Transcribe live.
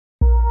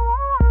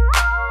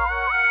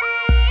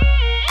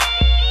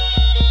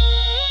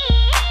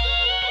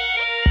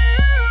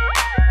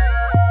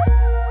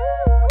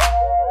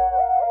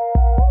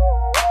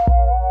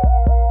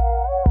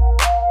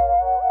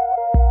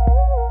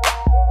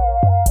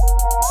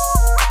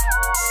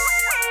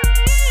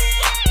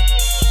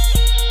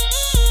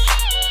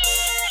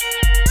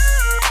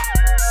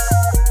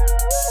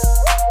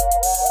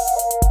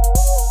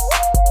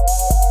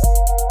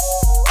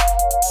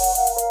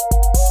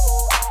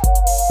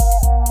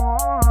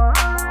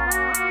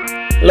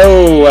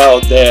Hello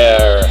out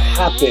there.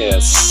 Happy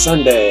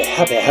Sunday.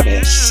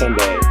 Happy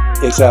Sunday.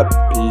 It's a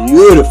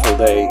beautiful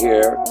day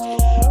here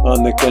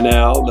on the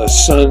canal. The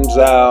sun's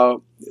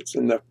out. It's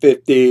in the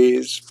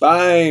 50s.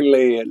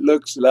 Finally, it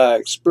looks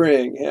like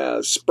spring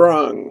has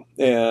sprung,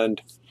 and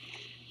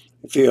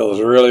it feels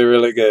really,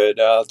 really good.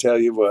 I'll tell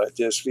you what, it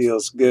just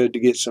feels good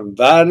to get some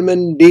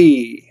vitamin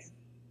D.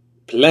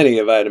 Plenty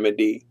of vitamin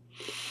D.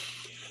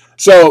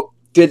 So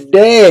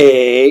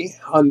today,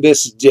 on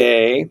this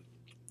day,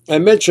 I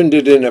mentioned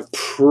it in a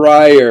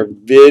prior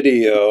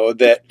video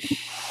that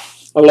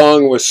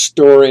along with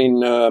storing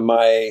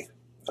my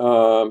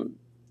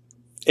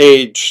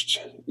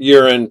aged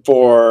urine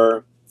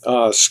for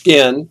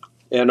skin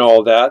and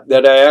all that,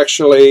 that I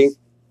actually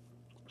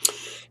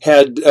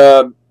had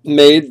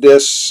made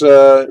this,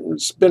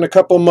 it's been a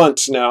couple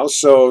months now,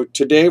 so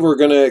today we're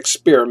going to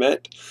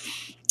experiment.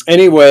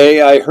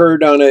 Anyway, I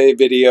heard on a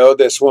video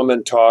this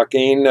woman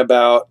talking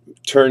about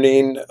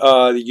turning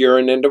the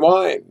urine into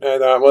wine. I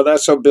thought, well,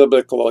 that's so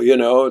biblical, you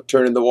know,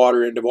 turning the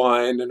water into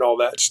wine and all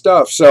that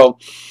stuff. So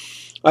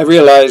I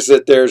realized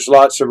that there's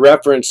lots of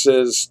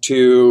references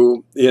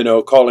to, you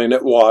know, calling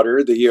it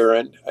water, the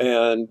urine,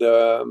 and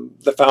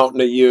the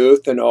fountain of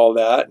youth and all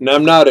that. And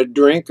I'm not a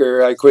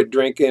drinker. I quit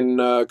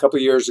drinking a couple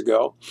years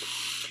ago.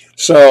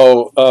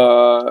 So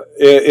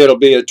it'll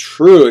be a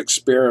true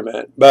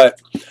experiment.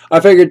 But I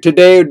figured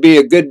today would be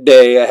a good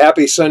day, a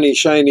happy, sunny,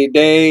 shiny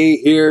day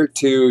here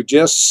to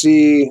just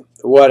see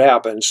what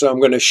happens. So I'm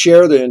going to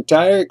share the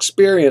entire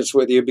experience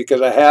with you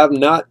because I have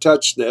not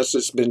touched this.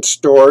 It's been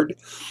stored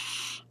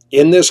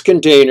in this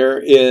container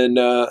in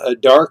a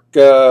dark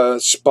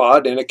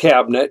spot in a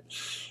cabinet.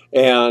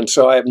 And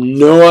so I have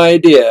no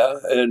idea.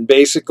 And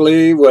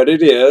basically what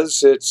it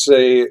is, it's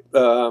a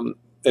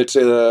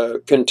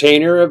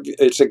container of,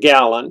 it's a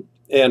gallon,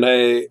 and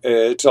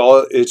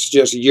it's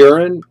just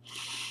urine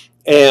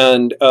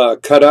and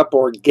cut up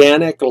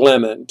organic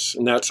lemons,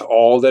 and that's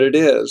all that it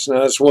is.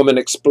 Now, this woman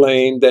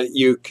explained that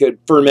you could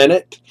ferment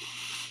it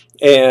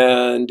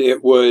and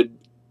it would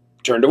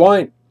turn to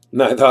wine.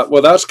 And I thought,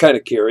 well, that's kind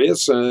of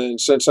curious. And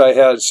since I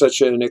had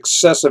such an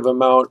excessive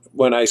amount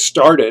when I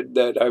started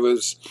that I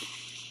was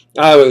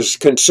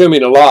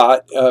consuming a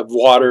lot of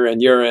water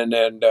and urine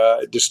and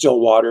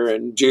distilled water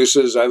and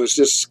juices. I was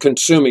just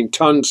consuming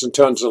tons and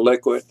tons of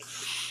liquid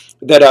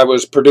that I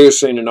was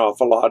producing an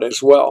awful lot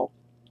as well.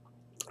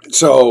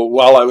 So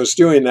while I was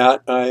doing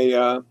that,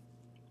 I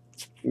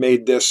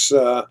made this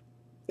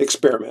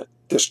experiment,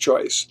 this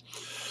choice.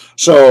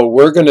 So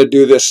we're going to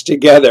do this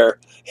together,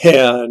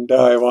 and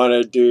I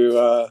wanted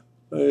to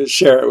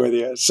share it with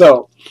you.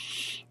 So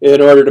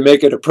in order to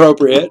make it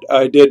appropriate,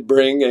 I did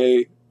bring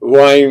a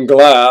wine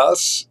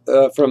glass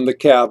from the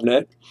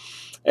cabinet,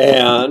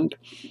 and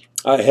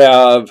I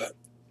have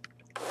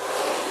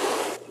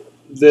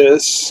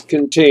this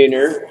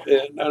container,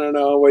 and I don't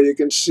know where you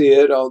can see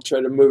it. I'll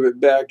try to move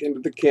it back into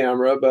the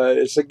camera, but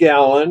it's a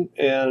gallon,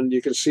 and you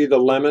can see the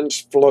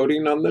lemons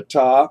floating on the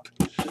top.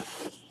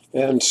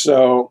 And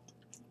so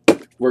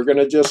we're going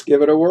to just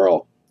give it a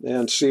whirl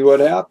and see what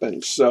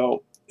happens.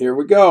 So here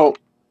we go.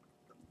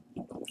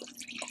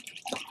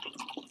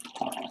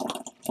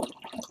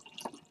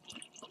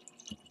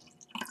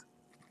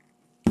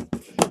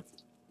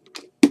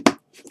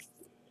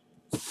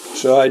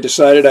 So I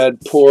decided I'd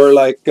pour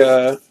like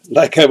I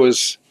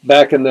was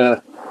back in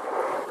the,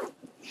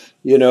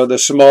 you know, the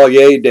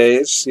sommelier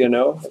days, you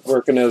know,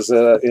 working as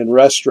in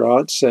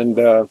restaurants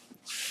and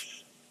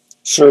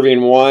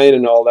serving wine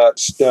and all that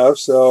stuff.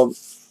 So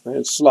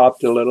I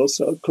slopped a little,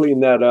 so I'll clean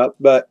that up.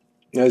 But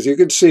as you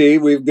can see,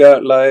 we've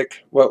got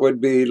like what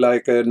would be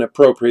like an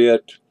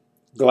appropriate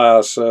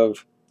glass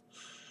of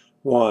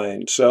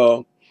wine.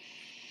 So,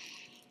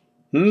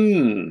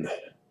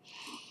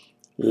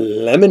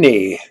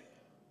 lemony.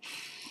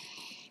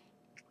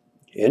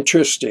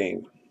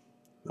 Interesting.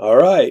 All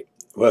right.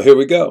 Well, here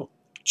we go.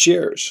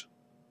 Cheers.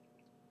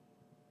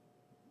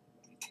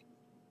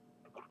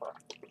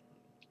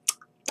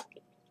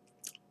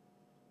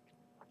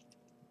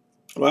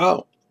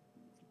 Wow.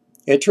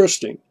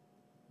 Interesting.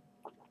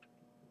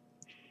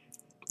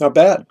 Not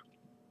bad.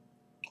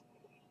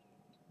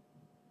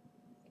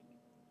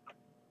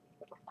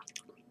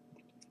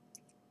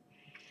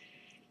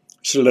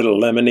 It's a little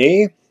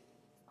lemony,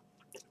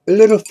 a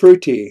little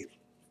fruity.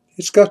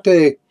 It's got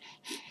a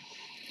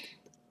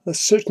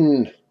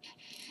certain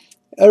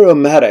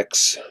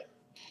aromatics.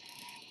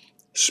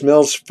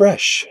 Smells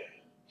fresh.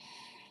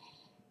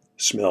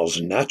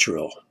 Smells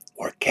natural,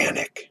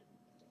 organic.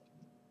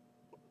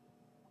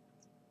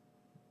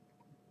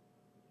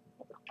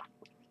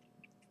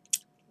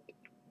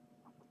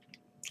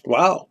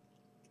 Wow,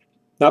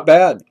 not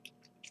bad.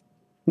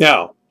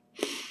 Now,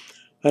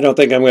 I don't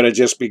think I'm going to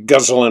just be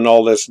guzzling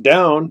all this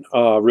down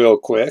real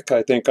quick.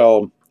 I think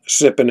I'll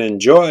sip and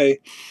enjoy,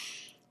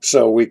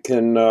 so we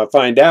can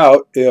find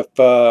out if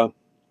it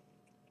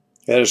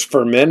is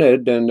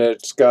fermented and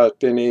it's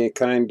got any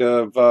kind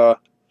of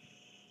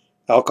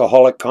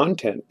alcoholic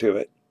content to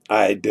it.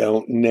 I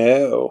don't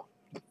know.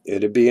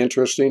 It'd be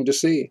interesting to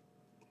see.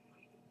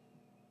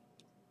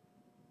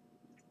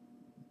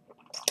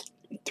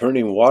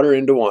 turning water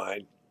into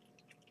wine.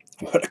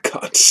 What a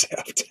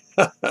concept.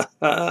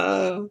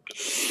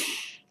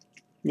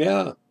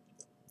 Yeah.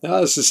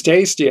 No, this is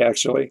tasty,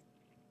 actually.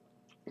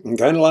 I'm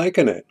kind of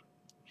liking it.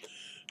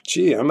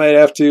 Gee, I might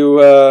have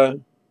to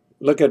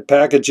look at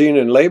packaging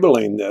and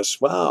labeling this.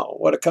 Wow,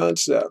 what a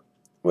concept.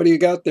 What do you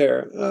got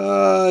there?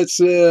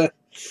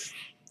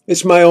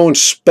 It's my own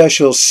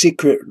special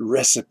secret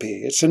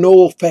recipe. It's an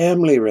old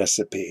family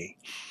recipe.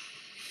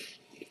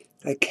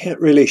 I can't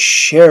really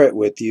share it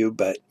with you,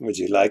 but would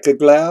you like a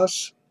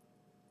glass?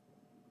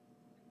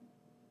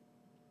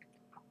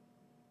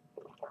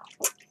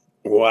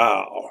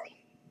 Wow.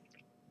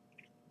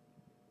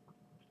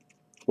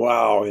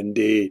 Wow,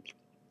 indeed.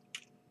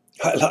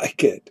 I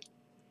like it.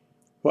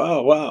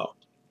 Wow, wow.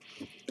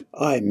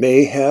 I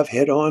may have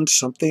hit on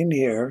something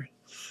here.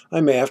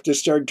 I may have to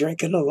start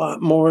drinking a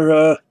lot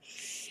more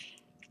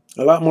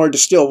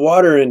distilled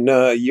water and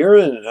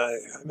urine. I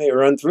may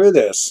run through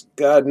this.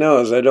 God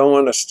knows, I don't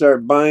want to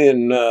start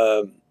buying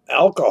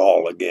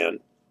alcohol again.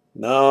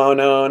 No,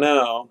 no,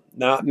 no,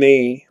 not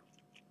me.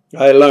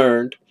 I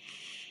learned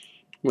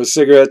with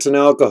cigarettes and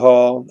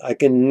alcohol, I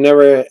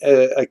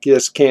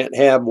just can't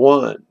have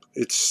one.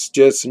 It's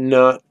just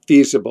not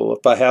feasible.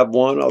 If I have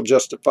one, I'll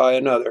justify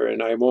another,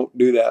 and I won't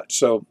do that.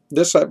 So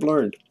this I've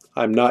learned.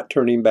 I'm not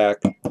turning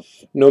back.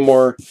 No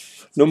more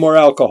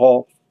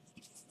alcohol.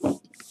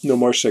 No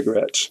more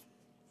cigarettes.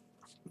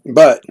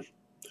 But,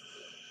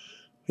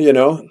 you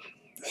know,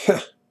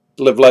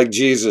 live like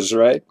Jesus,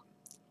 right?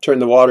 Turn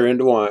the water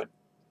into wine.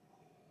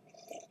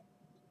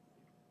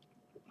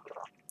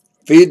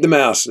 Feed the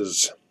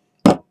masses.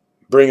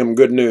 Bring them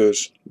good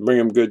news. Bring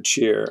them good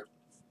cheer.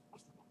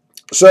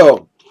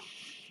 So,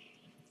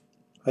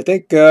 I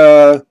think,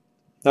 I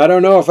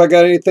don't know if I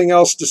got anything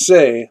else to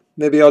say.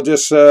 Maybe I'll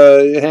just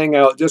hang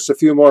out just a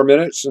few more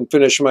minutes and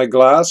finish my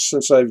glass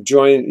since I've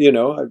joined,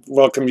 I've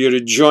welcomed you to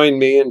join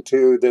me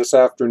into this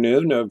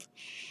afternoon of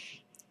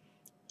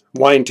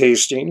wine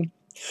tasting.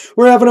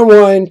 We're having a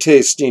wine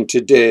tasting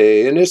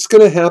today, and it's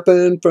going to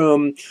happen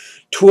from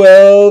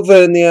 12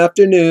 in the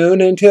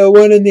afternoon until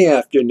 1 in the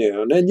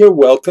afternoon. And you're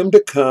welcome to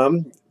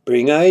come.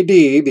 Bring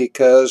ID,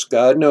 because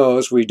God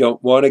knows we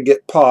don't want to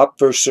get popped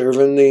for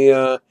serving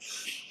the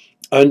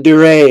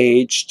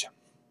underaged.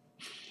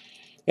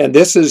 And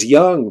this is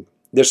young.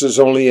 This is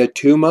only a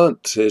 2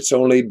 months. It's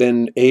only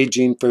been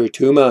aging for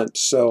 2 months.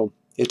 So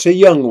it's a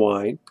young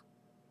wine.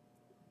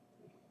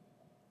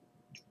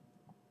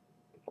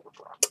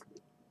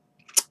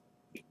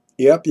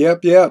 Yep.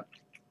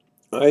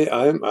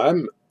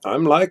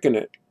 I'm liking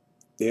it.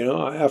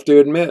 I have to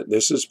admit,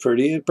 this is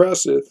pretty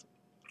impressive.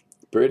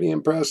 Pretty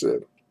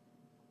impressive.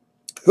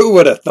 Who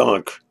would have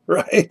thunk,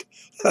 right?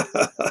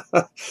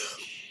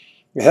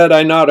 Had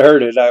I not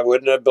heard it, I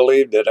wouldn't have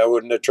believed it. I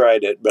wouldn't have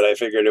tried it, but I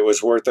figured it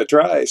was worth a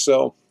try,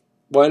 so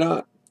why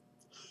not?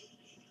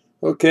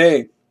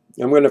 Okay,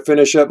 I'm going to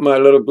finish up my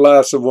little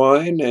glass of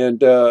wine and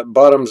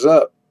bottoms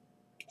up.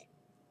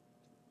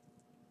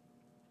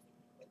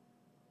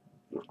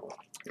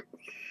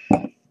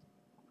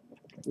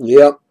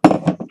 Yep.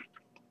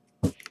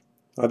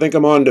 I think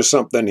I'm on to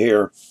something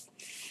here.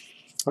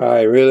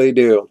 I really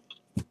do.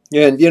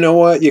 And you know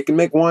what? You can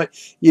make wine.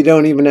 You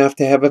don't even have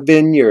to have a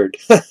vineyard.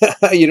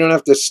 You don't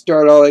have to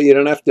start all that. You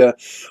don't have to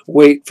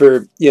wait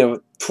for,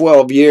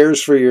 12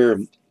 years for your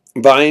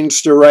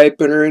vines to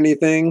ripen or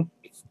anything.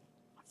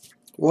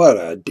 What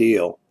a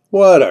deal.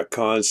 What a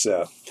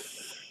concept.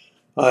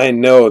 I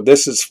know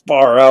this is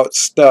far out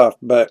stuff,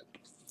 but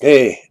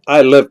hey,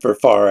 I live for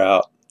far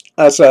out.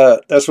 That's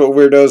what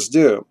weirdos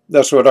do.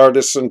 That's what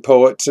artists and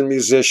poets and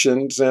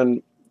musicians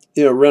and,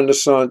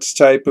 Renaissance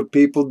type of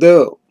people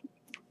do.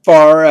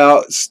 Far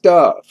out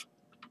stuff.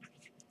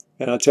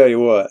 And I'll tell you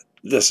what,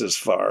 this is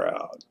far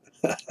out.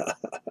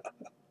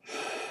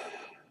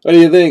 What do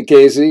you think,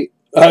 Casey?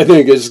 I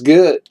think it's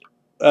good.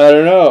 I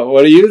don't know.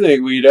 What do you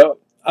think, WEEDU?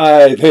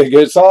 I think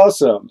it's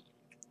awesome.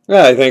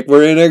 I think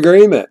we're in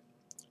agreement.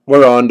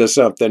 We're on to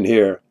something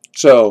here.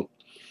 So,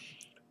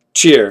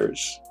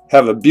 cheers.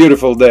 Have a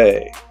beautiful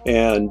day.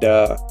 And,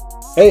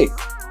 hey,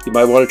 you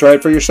might want to try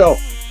it for yourself.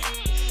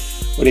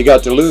 What do you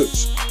got to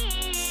lose?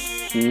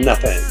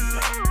 Nothing.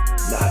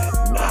 Nothing.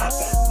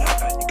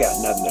 You got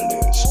nothing to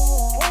lose.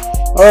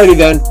 Alrighty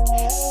then.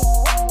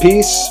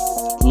 Peace,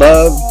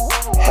 love,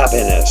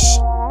 happiness.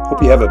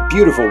 Hope you have a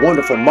beautiful,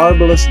 wonderful,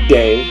 marvelous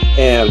day.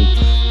 And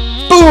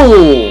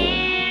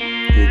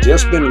boom! You've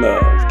just been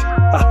loved.